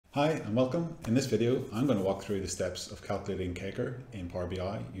Hi and welcome. In this video, I'm going to walk through the steps of calculating CAGR in Power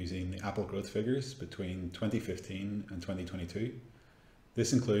BI using the Apple growth figures between 2015 and 2022.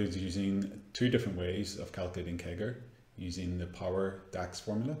 This includes using two different ways of calculating CAGR, using the Power DAX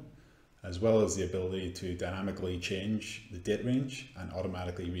formula, as well as the ability to dynamically change the date range and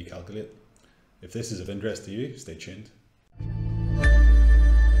automatically recalculate. If this is of interest to you, stay tuned.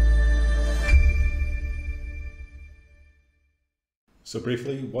 So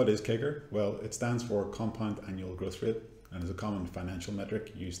briefly, what is CAGR? Well, it stands for Compound Annual Growth Rate and is a common financial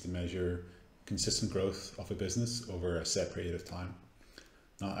metric used to measure consistent growth of a business over a set period of time.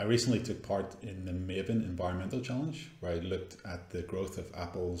 Now, I recently took part in the Maven Environmental Challenge, where I looked at the growth of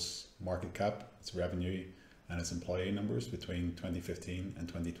Apple's market cap, its revenue, and its employee numbers between 2015 and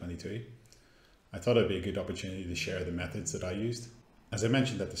 2022. I thought it'd be a good opportunity to share the methods that I used. As I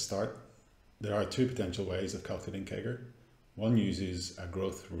mentioned at the start, there are two potential ways of calculating CAGR. One uses a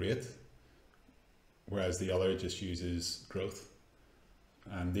growth rate, whereas the other just uses growth.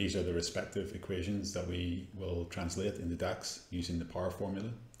 And these are the respective equations that we will translate into DAX using the Power formula.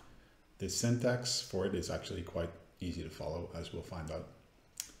 The syntax for it is actually quite easy to follow, as we'll find out.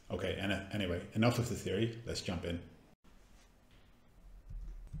 Okay, anyway, enough of the theory, let's jump in.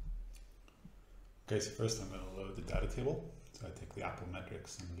 Okay, so first I'm going to load the data table. So I take the Apple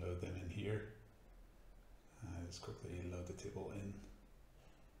metrics and load them in here. Just quickly load the table in.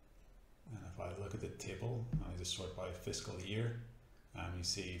 And if I look at the table, I just sort by fiscal year. You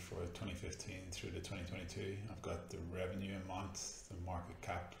see for 2015 through to 2022, I've got the revenue amount, the market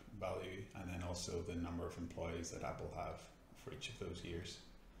cap value, and then also the number of employees that Apple have for each of those years.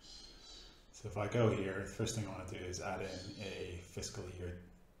 So if I go here, the first thing I want to do is add in a fiscal year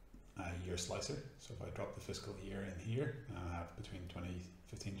year slicer. So if I drop the fiscal year in here, and I have between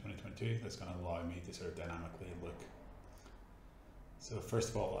 2015 and 2022, that's going to allow me to sort of dynamically look. So first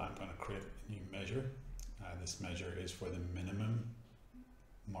of all, I'm going to create a new measure. This measure is for the minimum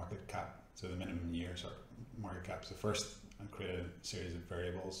market cap, so the minimum year, sorry, market cap. So first, I create a series of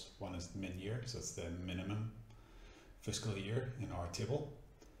variables. One is mid-year, so it's the minimum fiscal year in our table.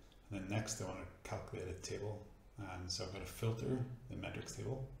 And then next, I want to calculate a table. So I'm going to filter the metrics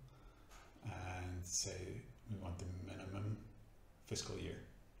table and say we want the minimum fiscal year.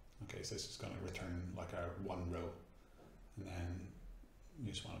 Okay, so this is going to return like our one row, and then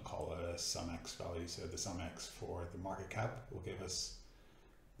you just want to call it a sum x value. So the sum x for the market cap will give us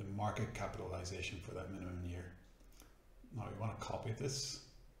the market capitalization for that minimum year. Now we want to copy this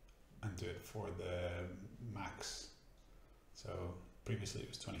and do it for the max. So previously it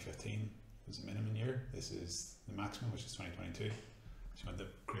was 2015 was the minimum year. This is the maximum, which is 2022. So I'm going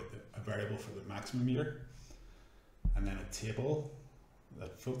to create a variable for the maximum year, and then a table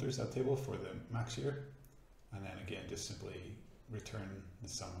that filters that table for the max year, and then again just simply return the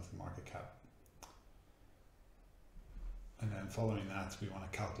sum of the market cap. And then following that, we want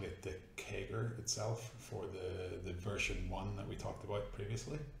to calculate the CAGR itself for the version 1 that we talked about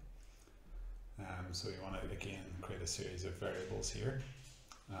previously. So we want to again create a series of variables here.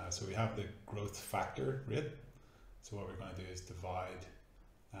 So we have the growth factor rate. So what we're going to do is divide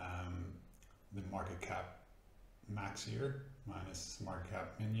the market cap max year minus market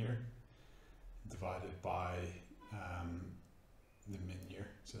cap min year divided by the min year,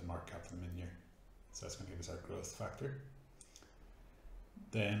 so the market cap for the min year. So that's going to give us our growth factor.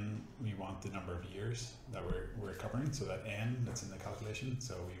 Then we want the number of years that we're covering, so that n that's in the calculation.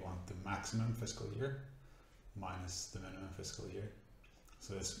 So we want the maximum fiscal year minus the minimum fiscal year.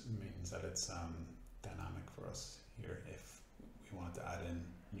 So this means that it's dynamic for us here if we want to add in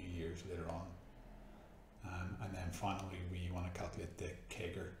new years later on. And then finally we want to calculate the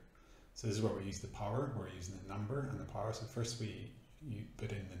CAGR. So this is where we use the power. We're using the number and the power. So first you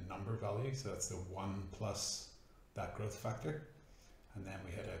put in the number value, so that's the 1 plus that growth factor, and then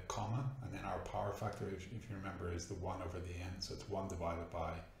we hit a comma, and then our power factor, if you remember, is the 1 over the n, so it's 1 divided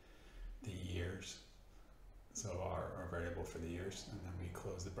by the years. So our variable for the years, and then we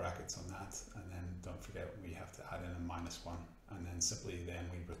close the brackets on that, and then don't forget we have to add in a -1, and then simply then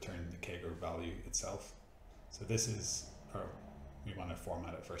we return the CAGR value itself. So this is, or we want to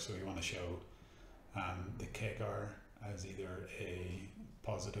format it first, so we want to show the CAGR as either a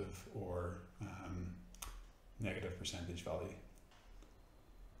positive or negative percentage value.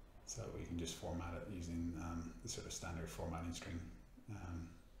 So we can just format it using the sort of standard formatting string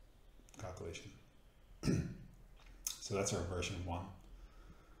calculation. So that's our version 1.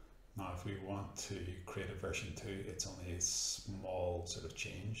 Now if we want to create a version 2, it's only a small sort of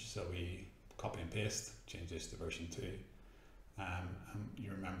change. So we copy and paste, change this to version 2. And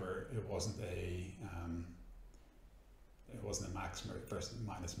you remember it wasn't a it wasn't a max versus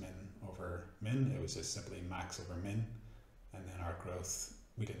minus min over min, it was just simply max over min. And then our growth,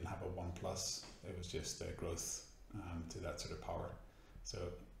 we didn't have a 1 plus, it was just a growth to that sort of power. So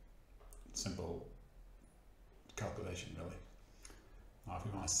simple calculation really. Now if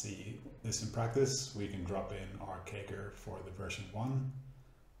we want to see this in practice, we can drop in our CAGR for the version 1,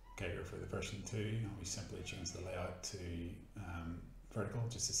 CAGR for the version 2, and we simply change the layout to vertical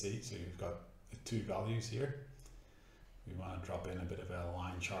just to see. So you've got 2 values here. We want to drop in a bit of a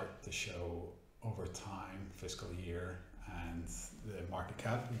line chart to show over time, fiscal year, and the market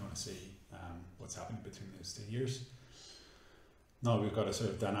cap. We want to see what's happening between those 2 years. Now we've got a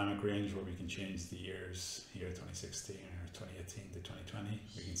sort of dynamic range where we can change the years here, 2016 or 2018 to 2020.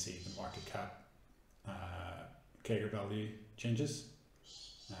 We can see the market cap CAGR value changes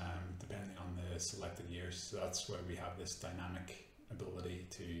depending on the selected years. So that's where we have this dynamic ability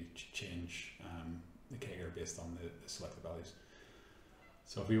to change the CAGR based on the selected values.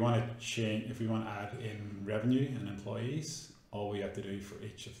 So if we want to change, if we want to add in revenue and employees, all we have to do for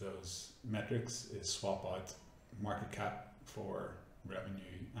each of those metrics is swap out market cap for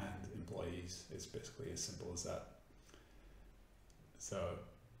revenue and employees. It's basically as simple as that. So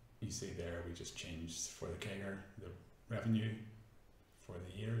you see there, we just changed for the CAGR, the revenue for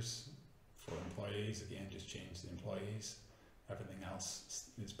the years, for employees, again, just change the employees. Everything else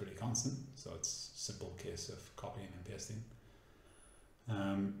is pretty constant. So it's a simple case of copying and pasting.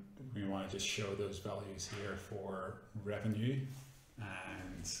 We want to just show those values here for revenue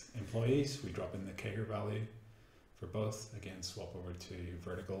and employees. We drop in the CAGR value for both. Again, swap over to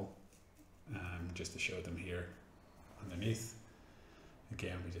vertical just to show them here underneath.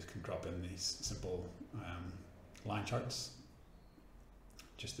 Again, we just can drop in these simple line charts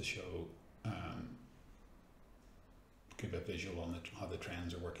just to show, give a visual on how the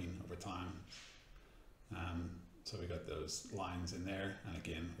trends are working over time. So we got those lines in there, and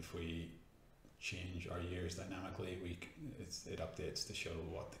again, if we change our years dynamically, it updates to show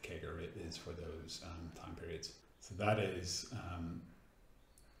what the CAGR rate is for those time periods. So that is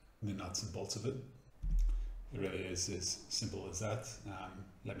the nuts and bolts of it. It really is as simple as that.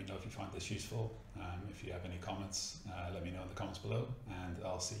 Let me know if you find this useful. If you have any comments, let me know in the comments below, and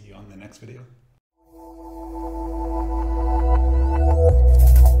I'll see you on the next video.